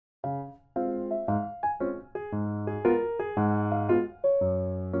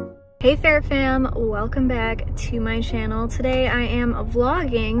Hey Ferret fam, welcome back to my channel. Today I am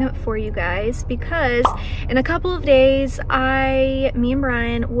vlogging for you guys because in a couple of days me and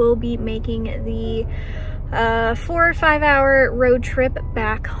Brian will be making the 4 or 5 hour road trip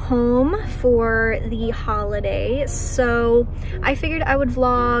back home for the holiday. So I figured I would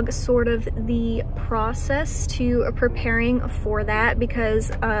vlog sort of the process to preparing for that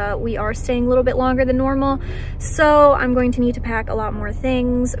because we are staying a little bit longer than normal. So I'm going to need to pack a lot more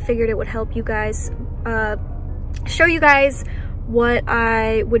things. Figured it would help you guys, show you guys what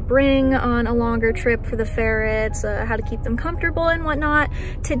I would bring on a longer trip for the ferrets, how to keep them comfortable and whatnot.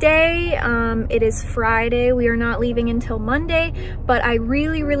 Today, it is Friday. We are not leaving until Monday, but I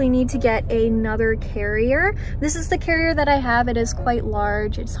really need to get another carrier. This is the carrier that I have. It is quite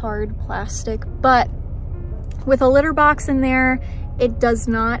large. It's hard plastic, but with a litter box in there, it does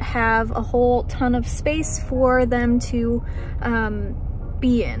not have a whole ton of space for them to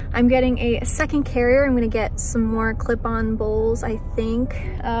be in. I'm getting a second carrier. I'm gonna get some more clip-on bowls, I think,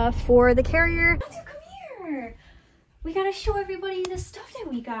 for the carrier. Come here. We gotta show everybody the stuff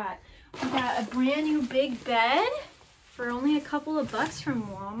that we got. We got a brand new big bed for only a couple of bucks from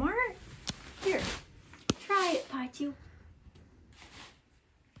Walmart. Here, try it, Pachu.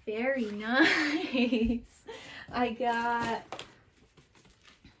 Very nice. I got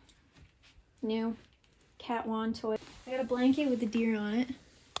new cat wand toy. I got a blanket with a deer on it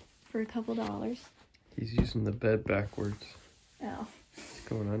for a couple dollars. He's using the bed backwards. Oh. It's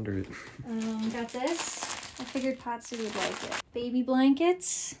going under it. Got this. I figured Patsu would like it. Baby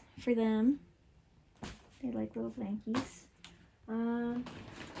blankets for them. They like little blankies.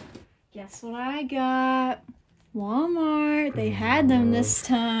 Guess what I got? Walmart. They had them this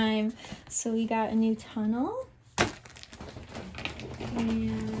time. So we got a new tunnel.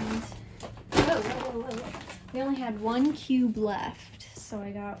 And whoa. We only had one cube left, so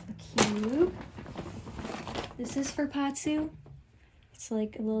I got a cube. This is for Patsu. It's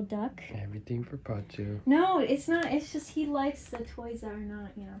like a little duck. Everything for Pachu. No, it's not. It's just he likes the toys that are not,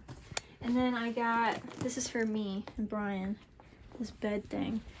 you know. And then I got, this is for me and Brian, this bed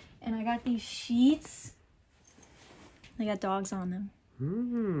thing. And I got these sheets. They got dogs on them.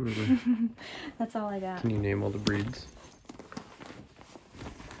 That's all I got. Can you name all the breeds?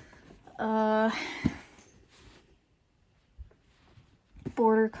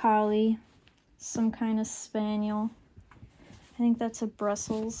 Border Collie, some kind of Spaniel. I think that's a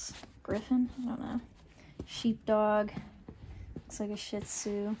Brussels Griffin. I don't know. Sheepdog. Looks like a Shih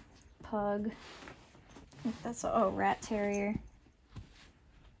Tzu. Pug. I think that's Rat Terrier.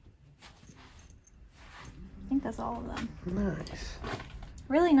 I think that's all of them. Nice.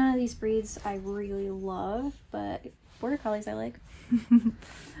 Really, none of these breeds I really love, but Border Collies I like.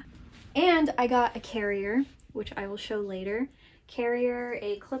 And I got a carrier, which I will show later. Carrier,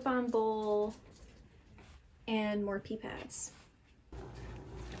 a clip-on bowl, and more pee pads.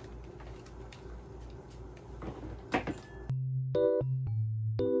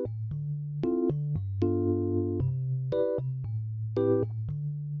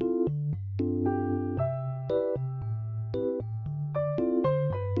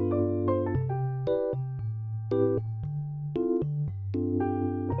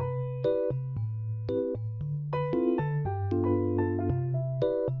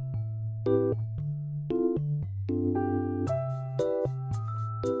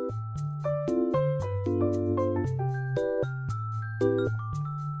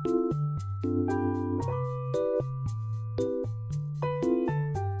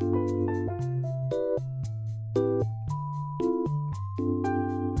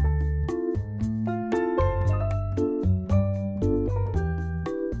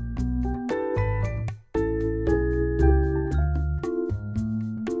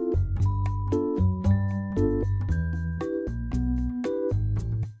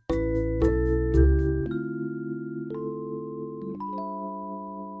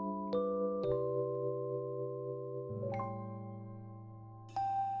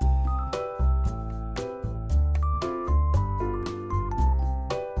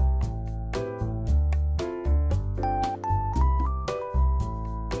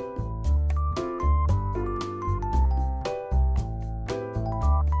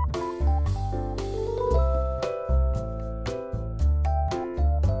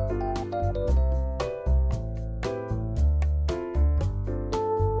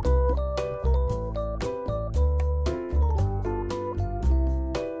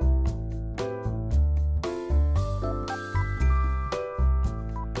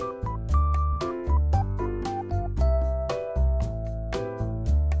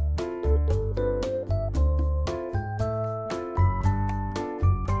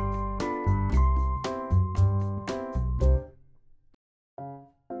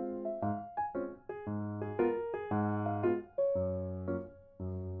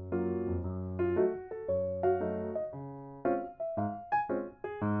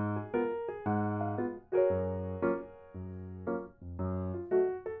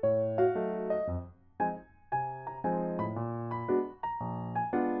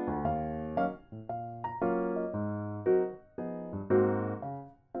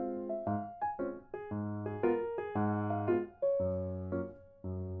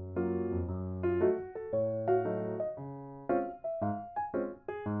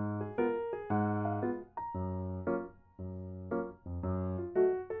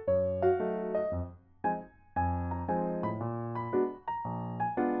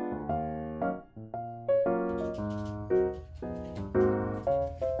 Okay,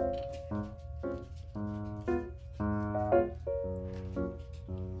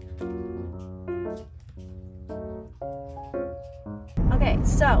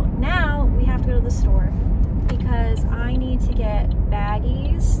 so now we have to go to the store because I need to get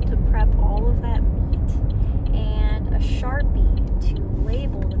baggies to prep all of that meat and a Sharpie to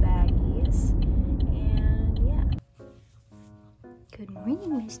label the baggies, and yeah. Good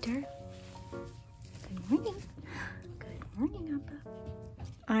morning, mister. Good morning. Good morning, Appa.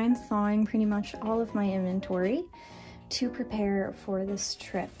 I'm thawing pretty much all of my inventory to prepare for this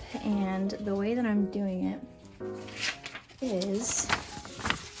trip, and the way that I'm doing it is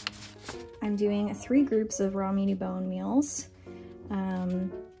I'm doing 3 groups of raw meaty bone meals.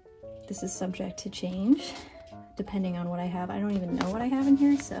 This is subject to change depending on what I have. I don't even know what I have in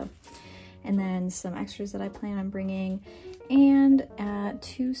here, so. And then some extras that I plan on bringing, and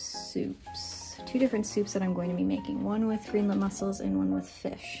 2 soups. 2 different soups that I'm going to be making. One with greenlet mussels and one with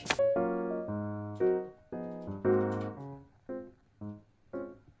fish.